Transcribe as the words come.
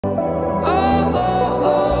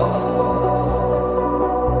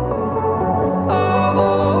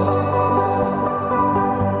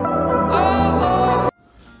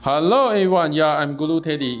Hello everyone, I'm Guru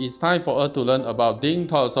Teddy. It's time for us to learn about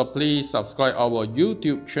Dingtalk, so please subscribe our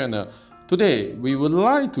YouTube channel. Today, we would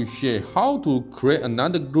like to share how to create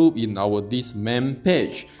another group in our this main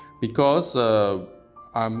page because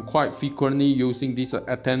I'm quite frequently using this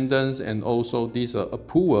attendance and also this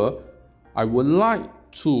approval. I would like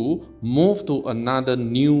to move to another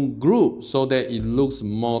new group so that it looks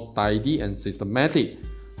more tidy and systematic.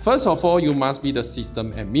 First of all, you must be the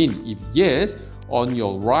system admin. If yes, on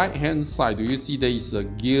your right hand side, do you see there is a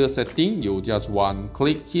gear setting? You just one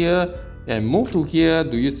click here and move to here.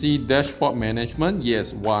 Do you see dashboard management?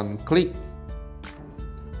 Yes, one click.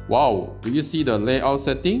 Wow, do you see the layout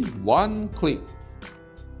setting? One click.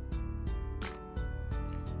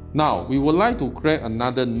 Now, we would like to create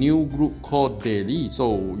another new group called daily.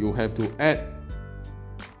 So you have to add.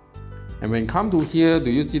 And when come to here,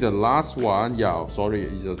 do you see the last one? Yeah, sorry,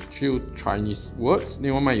 it's a few Chinese words.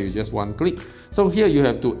 Never mind, you just one click. So here you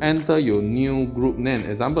have to enter your new group name,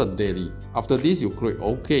 example daily. After this, you click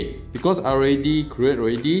OK. Because I already create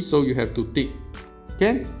already, so you have to tick.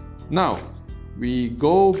 Okay? Now, we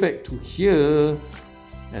go back to here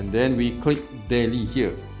and then we click daily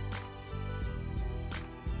here.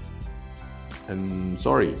 And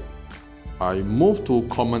sorry, I move to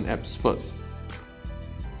common apps first.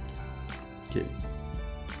 Okay.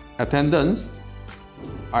 Attendance,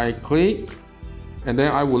 I click and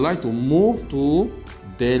then I would like to move to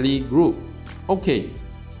daily group. Okay.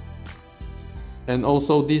 And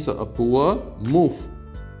also this approval, move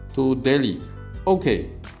to daily. Okay.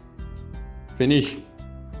 Finish.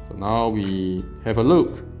 So now we have a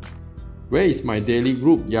look. Where is my daily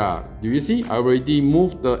group? Yeah, do you see? I already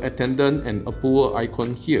moved the attendance and approval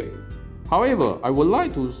icon here. However, I would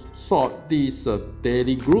like to sort this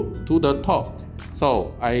daily group to the top.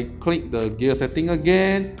 So I click the gear setting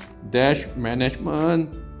again, dash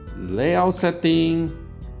management, layout setting,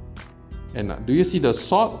 and do you see the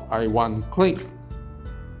sort? I one click,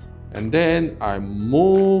 and then I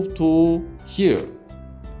move to here.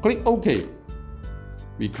 Click OK.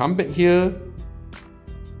 We come back here.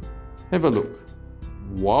 Have a look.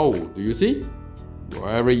 Wow, do you see?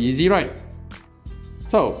 Very easy, right?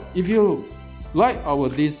 So, if you like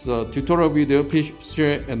this tutorial video, please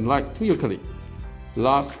share and like to your colleague.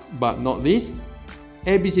 Last but not least,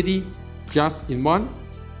 ABCD just in one.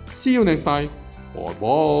 See you next time. Bye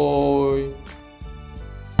bye.